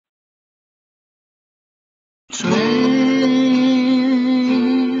Twin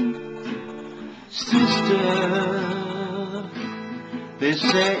sister, they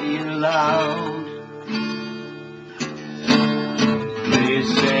say it loud. They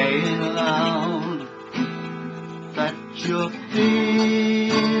say it loud that your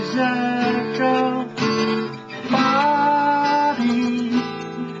physical body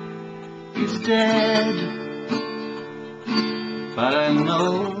is dead, but I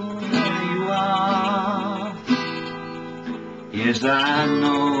know where you are. Yes, I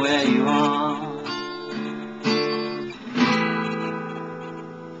know where you are.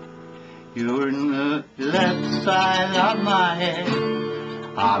 You're in the left side of my head,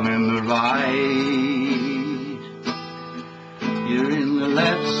 I'm in the right. You're in the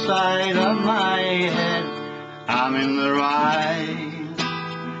left side of my head, I'm in the right.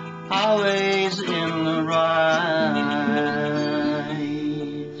 Always in the right.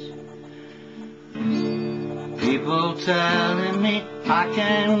 People telling me I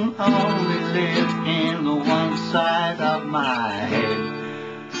can only live in the one side of my head,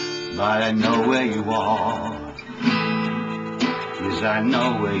 but I know where you are. Yes, I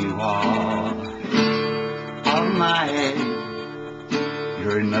know where you are. On my head,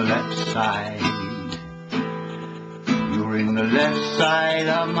 you're in the left side. You're in the left side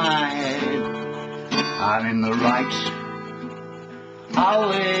of my head, I'm in the right.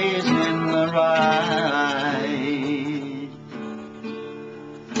 Always in the right.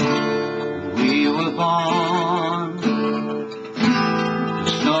 We were born, the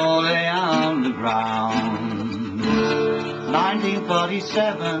snow lay on the ground.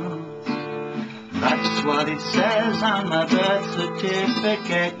 1947, that's what it says on my birth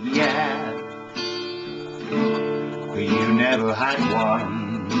certificate, yeah. But you never had one.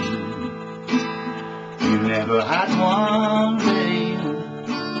 You never had one, babe.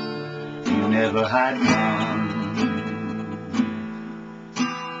 You never had one.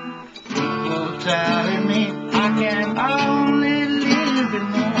 People telling me I can only live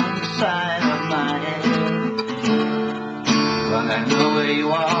in one side of my head, but I know where you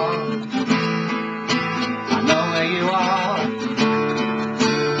are. I know where you are.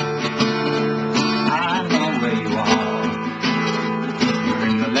 I know where you are. You're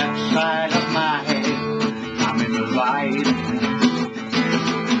in the left side of my head, I'm in the right.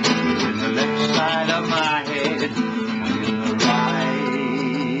 You're in the left side of my head, I'm in the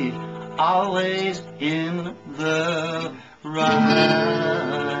right. Always in the right.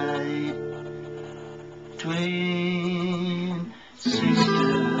 Twin